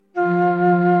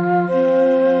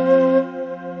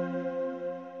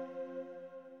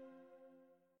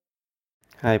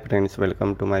Hi friends,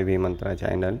 welcome to my V Mantra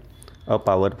channel. A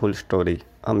powerful story.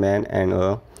 A man and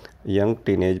a young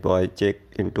teenage boy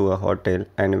checked into a hotel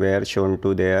and were shown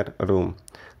to their room.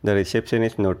 The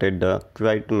receptionist noted the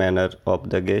quiet manner of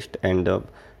the guest and the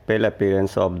pale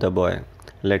appearance of the boy.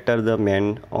 Later, the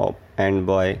man and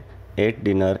boy ate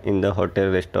dinner in the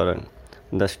hotel restaurant.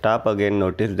 The staff again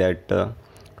noticed that the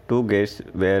two guests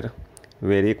were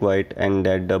very quiet and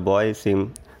that the boy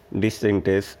seemed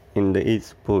disinterested in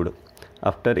his food.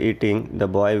 After eating, the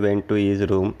boy went to his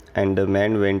room and the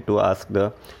man went to ask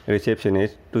the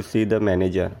receptionist to see the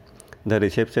manager. The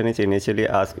receptionist initially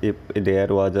asked if there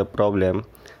was a problem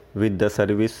with the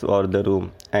service or the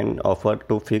room and offered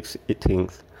to fix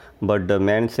things. But the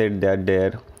man said that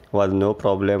there was no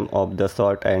problem of the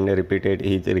sort and repeated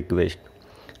his request.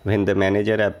 When the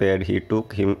manager appeared, he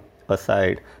took him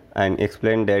aside and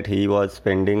explained that he was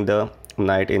spending the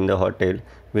night in the hotel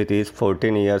with his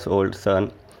 14 years old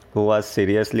son who was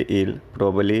seriously ill,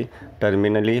 probably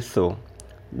terminally so.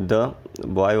 The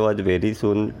boy was very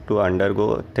soon to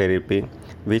undergo therapy,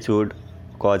 which would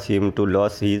cause him to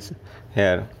lose his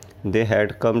hair. They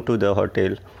had come to the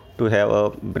hotel to have a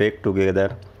break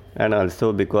together, and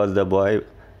also because the boy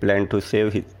planned to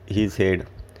shave his head.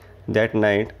 That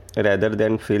night, rather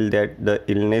than feel that the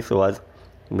illness was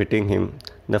beating him,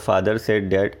 the father said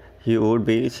that he would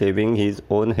be shaving his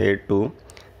own head too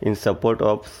in support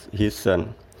of his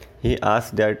son. He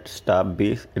asked that staff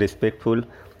be respectful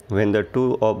when the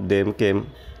two of them came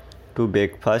to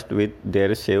breakfast with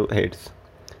their shaved heads.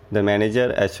 The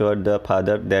manager assured the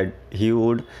father that he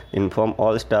would inform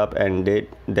all staff and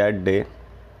that they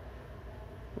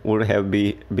would have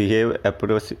behaved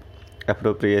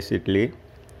appropriately.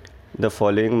 The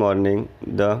following morning,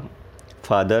 the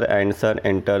father and son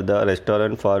entered the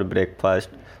restaurant for breakfast.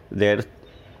 There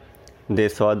they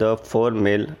saw the four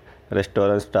male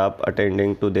restaurant staff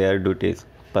attending to their duties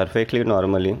perfectly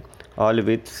normally, all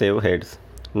with shaved heads.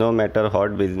 No matter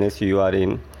what business you are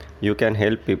in, you can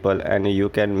help people and you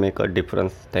can make a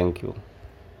difference. Thank you.